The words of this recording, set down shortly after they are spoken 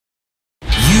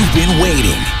been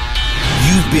waiting,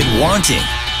 you've been wanting,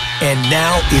 and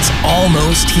now it's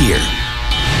almost here.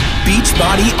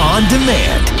 Beachbody On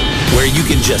Demand, where you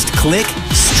can just click,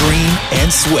 stream,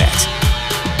 and sweat.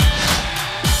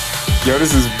 Yo,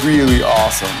 this is really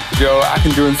awesome. Yo, I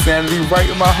can do Insanity right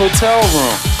in my hotel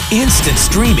room. Instant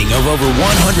streaming of over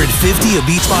 150 of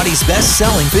Beachbody's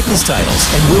best-selling fitness titles,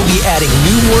 and we'll be adding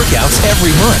new workouts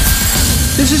every month.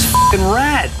 This is f***ing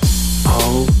rad.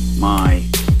 Oh my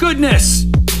goodness.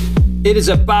 It is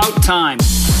about time.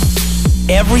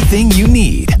 Everything you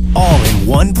need, all in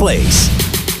one place.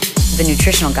 The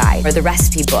nutritional guide or the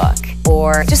recipe book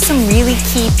or just some really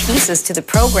key pieces to the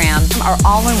program are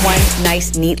all in one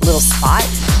nice, neat little spot.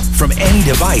 From any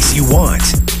device you want.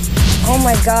 Oh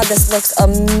my God, this looks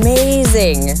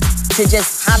amazing. To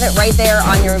just have it right there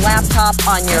on your laptop,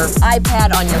 on your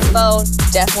iPad, on your phone.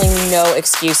 Definitely no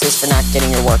excuses for not getting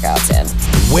your workouts in.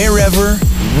 Wherever,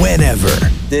 whenever.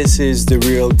 This is the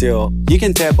real deal. You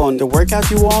can tap on the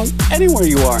workout you want anywhere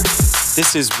you are.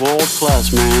 This is world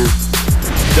class, man.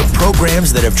 The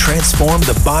programs that have transformed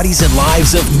the bodies and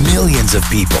lives of millions of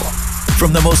people.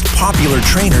 From the most popular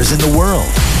trainers in the world.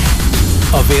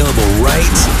 Available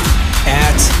right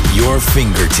at your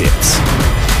fingertips.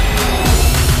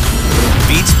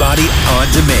 Beachbody On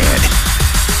Demand.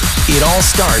 It all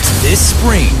starts this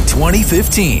spring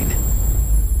 2015.